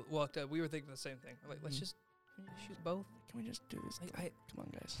literally walked up. We were thinking the same thing. We're like, let's Mhm. just can we shoot both. Can we just do this? Like Come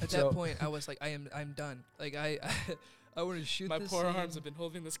on, guys. at So- that point, I was like, I'm done. Like I want to shoot. My this poor scene. arms have been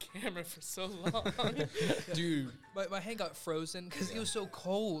holding this camera for so long. Dude. My hand got frozen because it was so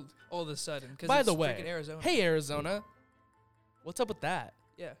cold all of a sudden. 'Cause By it's the way, freaking Arizona. Hey, Arizona. What's up with that?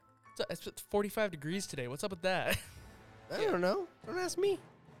 Yeah. It's 45 degrees today. What's up with that? I Yeah. don't know. Don't ask me.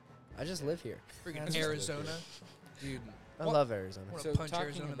 I just live here. Freaking That's just Arizona. Dude. I What? love Arizona. I want So to punch talking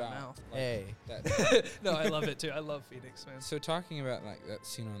Arizona in the about mouth. like, Hey. that No, I love it too. I love Phoenix, man. So talking about like that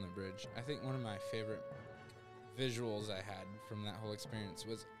scene on the bridge, I think one of my favorite visuals I had from that whole experience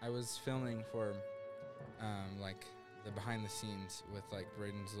was I was filming for like the behind the scenes with like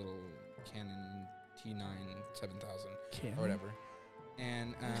Braden's little Canon T9 7000 or whatever.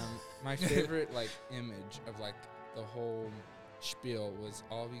 And my favorite like image of like the whole spiel was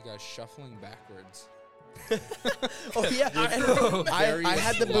all of you guys shuffling backwards. Oh yeah, I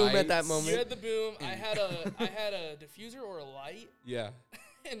had the boom at that Various You moment. had the boom. I had a diffuser or a light, Yeah.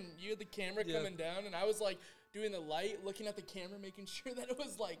 and you had the camera Yeah. coming down, and I was like doing the light, looking at the camera, making sure that it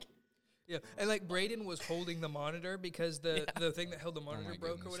was like. Yeah, and like Braden was holding the monitor because the thing that held the monitor my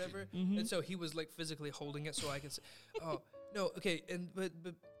broke or goodness, whatever, Mhm. and so he was like physically holding it so I could. Oh no, okay, and but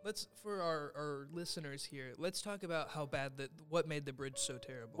let's for our listeners here, let's talk about how bad what made the bridge so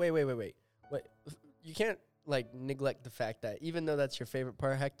terrible. Wait. You can't like neglect the fact that even though that's your favorite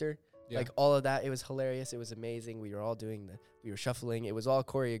part, Hector, Yeah. Like all of that, it was hilarious. It was amazing. We were shuffling. It was all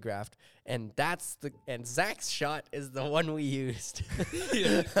choreographed, and and Zach's shot is the one we used.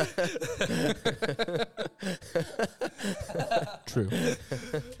 True.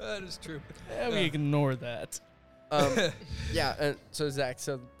 That is true. Yeah, we ignore that. Yeah, and so Zach,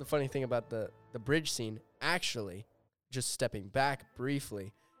 so the funny thing about the bridge scene, actually, just stepping back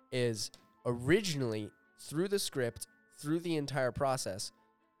briefly, is originally through the script, through the entire process,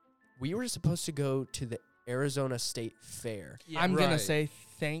 we were supposed to go to the Arizona State Fair. I'm gonna Right. say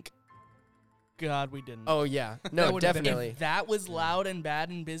thank God we didn't. Oh yeah, no, would've been- definitely. If that was loud and bad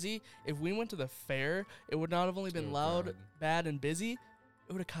and busy, if we went to the fair, it would not have only been Oh, loud, God. bad, and busy.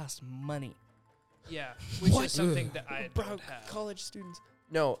 It would have cost money. Yeah, which What? is something that I Bro, don't have. college students.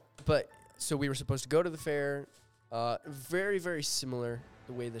 No, but so we were supposed to go to the fair. Very, very similar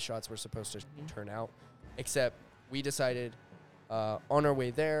the way the shots were supposed to turn out, except we decided on our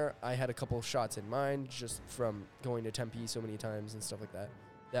way there. I had a couple of shots in mind just from going to Tempe so many times and stuff like that.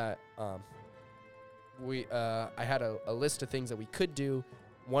 That I had a list of things that we could do.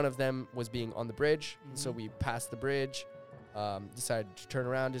 One of them was being on the bridge, so Mhm. we passed the bridge. Decided to turn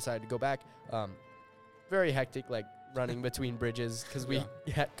around. Decided to go back. Very hectic, like running between bridges because we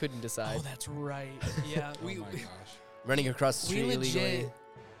couldn't decide. Oh, that's right. Yeah, Oh we my gosh. Running across the We street illegally. legit.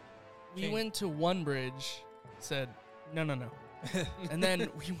 We Change. went to one bridge, said no, and then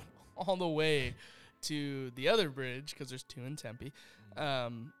we went all the way to the other bridge because there's two in Tempe,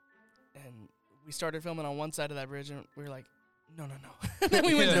 and we started filming on one side of that bridge, and we were like, no. And then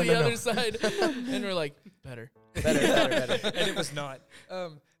we went to the other side, and we're like, better. better. and it was not.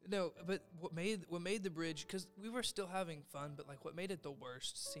 No, but what made the bridge, because we were still having fun, but like what made it the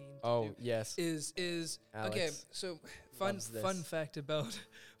worst scene to Oh do yes. is okay. Alex So fun loves this. fun fact about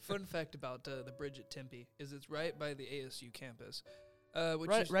the bridge at Tempe is it's right by the ASU campus, which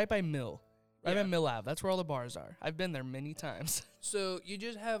Right, is right by Mill. Right Yeah. by Mill Ave. That's where all the bars are. I've been there many times. So you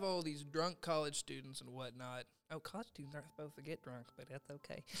just have all these drunk college students and whatnot. Oh, college students aren't supposed to get drunk, but that's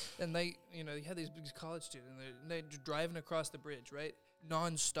okay. And they, you have these college students, and they're just driving across the bridge, right,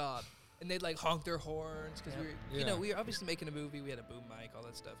 nonstop, and they'd like honk their horns because Yeah. we were obviously making a movie. We had a boom mic, all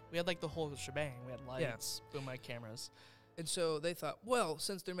that stuff. We had like the whole shebang. We had Yeah. lights, boom mic cameras. And so they thought, well,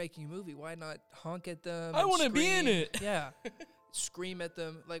 since they're making a movie, why not honk at them? I and wanna be in scream? it. Yeah, scream at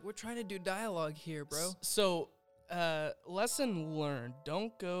them like we're trying to do dialogue here, bro. So, lesson learned: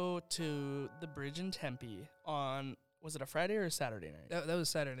 don't go to the bridge in Tempe on, was it a Friday or a Saturday night? That was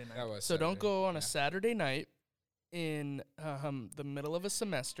Saturday night. That was So don't Saturday, go on yeah. a Saturday night in the middle of a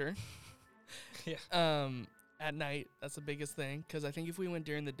semester. Yeah. At night, that's the biggest thing. Because I think if we went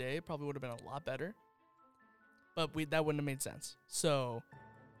during the day, it probably would have been a lot better. But that wouldn't have made sense. So,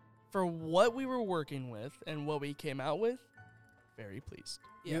 for what we were working with and what we came out with, very pleased.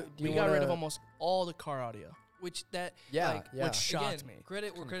 Yeah, Do We you got rid of wanna- almost all the car audio, which that Yeah, like, yeah. which shocked again, me.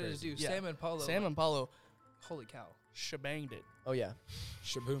 Credit where Kinda credit is due. crazy. Yeah. Sam and Paulo. Sam and Paulo holy cow. shebanged it. Oh yeah.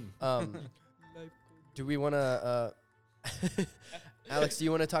 Shaboom. Do we want to? Alex, do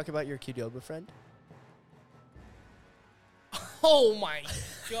you want to talk about your Qdoba friend? Oh my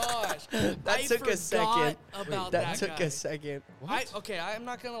gosh! That took a second. About that took guy. a second. I'm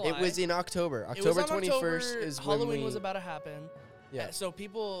not gonna lie. It was in October. It was October on 21st October, is Halloween when we. was about to happen. Yeah. So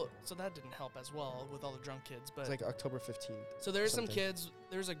that didn't help as well with all the drunk kids. But It's like October 15th. so there's some something. kids.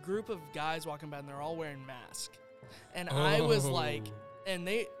 There's a group of guys walking by and they're all wearing masks, and I was like, and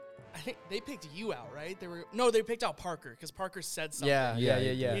I think they picked you out, right? They picked out Parker because Parker said something. Yeah, Yeah,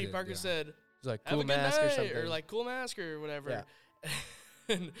 yeah, he yeah. did. Parker Yeah. said, It's like "Have cool a good mask or night," something. or like cool mask or whatever. Yeah.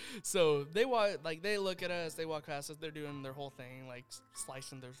 And so they they look at us, they walk past us, they're doing their whole thing, like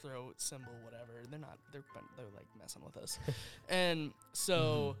slicing their throat, symbol, whatever. They're like messing with us. And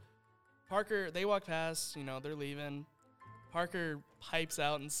so Parker, they walk past, they're leaving. Parker pipes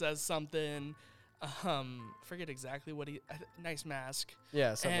out and says something. Forget exactly what nice mask.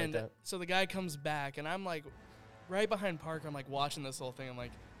 Yeah, something And like that. so the guy comes back, and I'm like, right behind Parker, I'm like watching this whole thing. I'm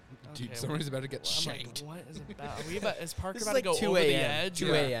like, Dude, okay, somebody's about to get I'm like, shanked. what is it about? Is Parker This is about like to go 2 over the a.m. edge?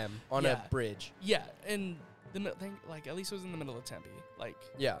 2 a.m. on Yeah. a bridge. Yeah, and thing, like at least it was in the middle of Tempe. Like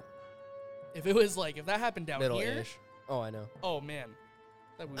Yeah, if it was like if that happened down here, middle-ish. Oh, I know. oh man,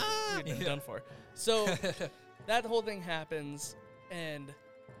 that we'd been done for. So that whole thing happens, and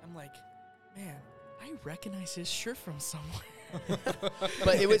I'm like, man, I recognize his shirt from somewhere.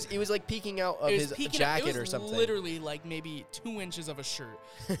 But it was like peeking out of It was his peeking out- jacket it or was something. Literally like maybe 2 inches of a shirt.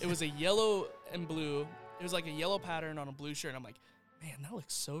 It was a yellow and blue. It was like a yellow pattern on a blue shirt. And I'm like, man, that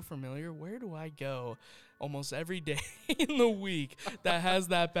looks so familiar. Where do I go almost every day in the week that has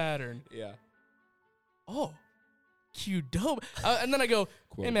that pattern? Yeah. Oh, Qdoba. And then I go,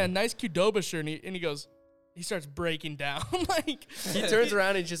 hey, Quoba. man, nice Qdoba shirt. And he goes, he starts breaking down. Like, He turns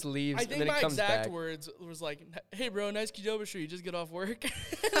around and just leaves, I and think then my he comes exact back. words was like, hey, bro, nice Qdoba shirt. You just get off work.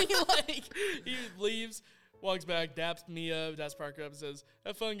 And he leaves, walks back, daps me up, daps Parker up, and says,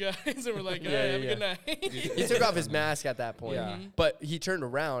 have fun, guys. And we're like, all right, have a good night. He took off his mask at that point. Yeah. But he turned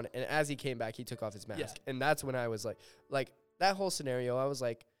around, and as he came back, he took off his mask. Yeah. And that's when I was like that whole scenario, I was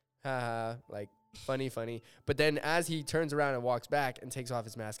like, haha, like, funny. But then as he turns around and walks back and takes off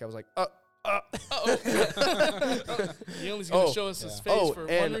his mask, I was like, Uh-oh. He only's going to show us his face for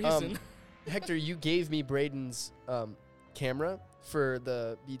one reason. Hector, you gave me Braden's camera for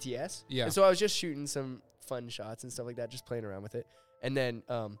the BTS. Yeah. And so I was just shooting some fun shots and stuff like that, just playing around with it. And then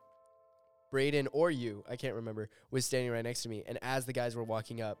Braden or you, I can't remember, was standing right next to me. And as the guys were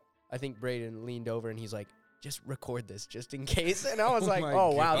walking up, I think Braden leaned over and he's like, just record this just in case. And I was like, my oh,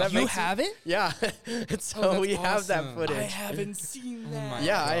 wow. God. That You makes have it? Yeah. And so that's we have that awesome. footage. I haven't seen Oh that. my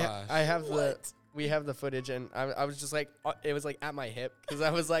Yeah, gosh. I have What? we have the footage, and I was just like, it was like at my hip, because I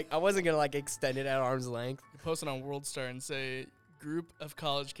was like, I wasn't gonna like extend it at arm's length. You post it on World Star and say, group of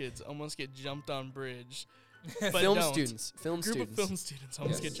college kids almost get jumped on bridge. But Film don't. students, Group of film students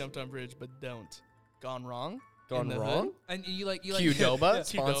almost Yes. get jumped on bridge, but don't. Gone wrong? Gone In the wrong. hood? And you like Qdoba Yeah.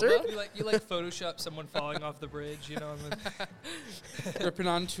 sponsored. You like Photoshop someone falling off the bridge, you know? And then Ripping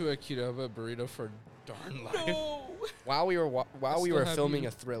onto a Qdoba burrito for darn life. No! While we were still have filming you-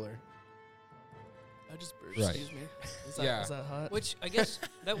 a thriller. I just burped. Right. Excuse me. Is that, Yeah. is that hot? which I guess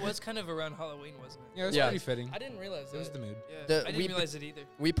that was kind of around Halloween, wasn't it? Yeah, it was Yeah. pretty fitting. I didn't realize It was that. the mood. Yeah. The- I we- didn't realize it either.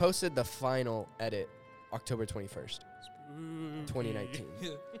 We posted the final edit October 21st, Spooky. 2019. Yeah.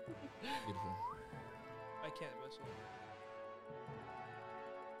 Beautiful. I can't whistle.